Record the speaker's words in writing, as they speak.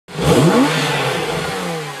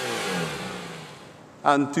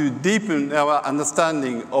and to deepen our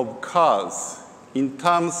understanding of cars in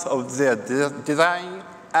terms of their design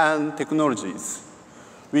and technologies,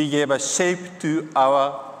 we gave a shape to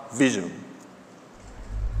our vision.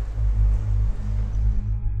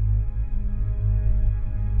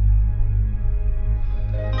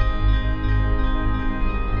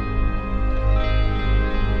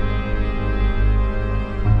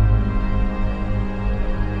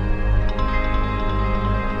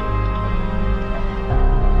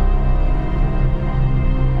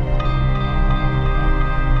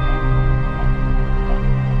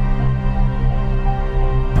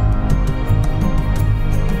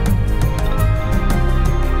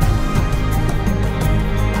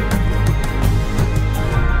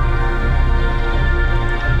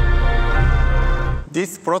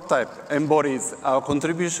 This prototype embodies our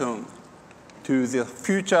contribution to the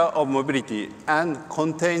future of mobility and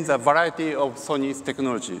contains a variety of Sony's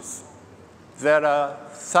technologies. There are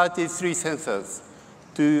 33 sensors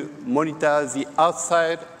to monitor the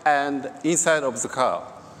outside and inside of the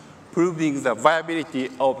car, proving the viability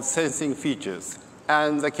of sensing features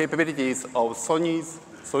and the capabilities of Sony's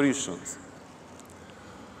solutions.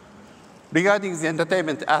 Regarding the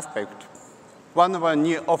entertainment aspect, one of our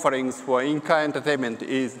new offerings for in-car entertainment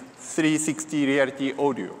is 360 reality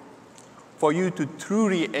audio, for you to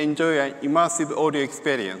truly enjoy an immersive audio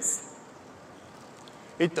experience.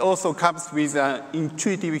 It also comes with an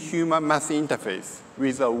intuitive human math interface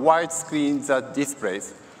with a wide screen that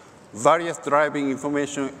displays various driving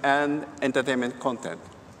information and entertainment content.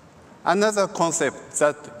 Another concept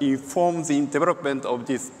that informs the development of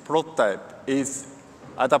this prototype is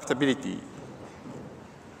adaptability.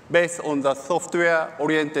 Based on the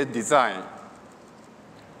software-oriented design,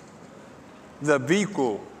 the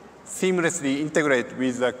vehicle seamlessly integrates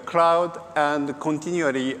with the cloud and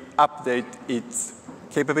continually update its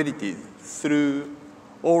capabilities through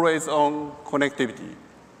always-on connectivity.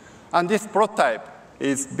 And this prototype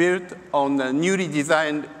is built on a newly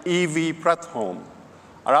designed EV platform,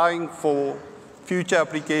 allowing for future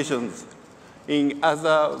applications in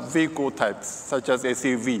other vehicle types, such as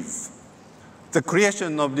SUVs. The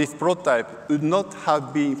creation of this prototype would not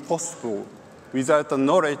have been possible without the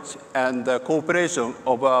knowledge and the cooperation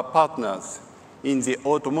of our partners in the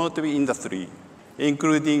automotive industry,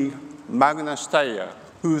 including Magna Steyr,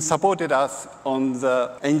 who supported us on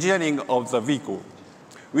the engineering of the vehicle.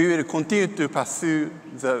 We will continue to pursue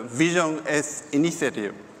the Vision-S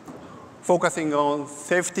initiative, focusing on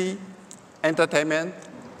safety, entertainment,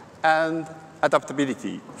 and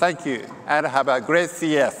adaptability. Thank you, and have a great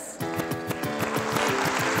CES.